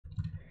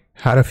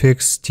How to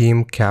fix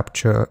Steam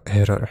Captcha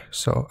Error.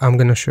 So I'm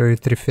going to show you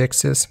 3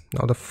 fixes.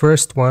 Now the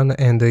first one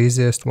and the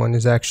easiest one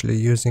is actually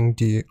using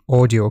the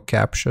audio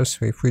capture.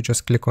 So if we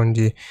just click on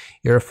the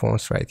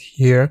earphones right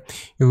here,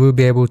 you will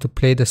be able to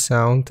play the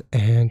sound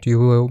and you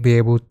will be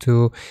able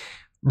to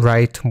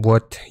write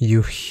what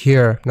you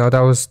hear. Now that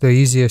was the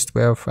easiest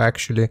way of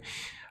actually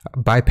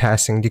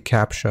bypassing the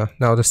captcha.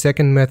 Now the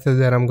second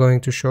method that I'm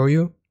going to show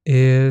you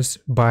is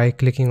by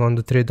clicking on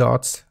the 3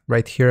 dots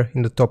right here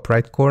in the top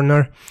right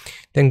corner,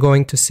 then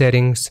going to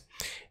settings,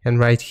 and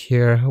right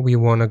here we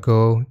want to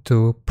go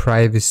to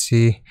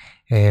privacy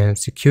and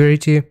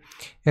security,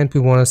 and we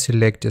want to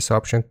select this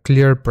option,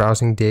 clear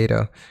browsing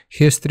data,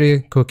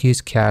 history, cookies,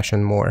 cache,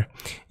 and more.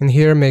 And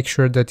here make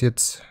sure that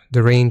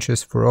the range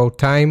is for all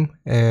time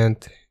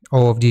and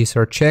all of these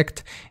are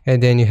checked,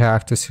 and then you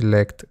have to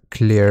select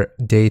clear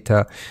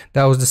data.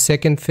 That was the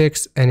second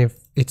fix, and if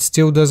it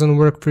still doesn't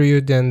work for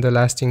you, then the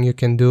last thing you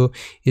can do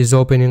is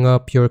opening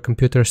up your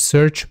computer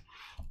search.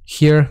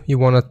 Here you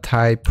want to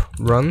type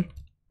run,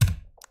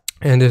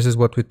 and this is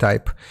what we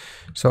type.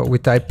 So we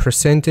type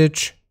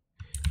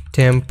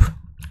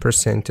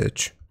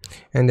 %temp%,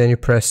 and then you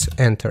press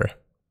enter.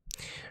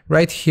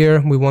 Right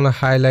here we want to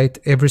highlight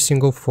every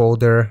single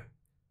folder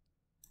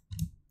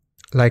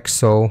like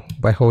so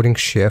by holding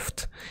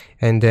shift,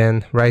 and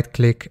then right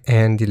click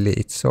and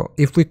delete. So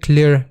if we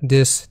clear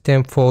this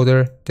temp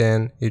folder,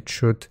 then it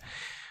should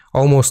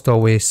almost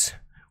always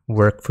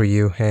work for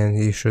you and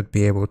you should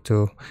be able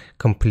to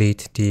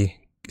complete the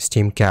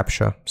Steam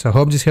Captcha. So I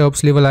hope this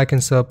helps. Leave a like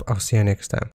and sub. I'll see you next time.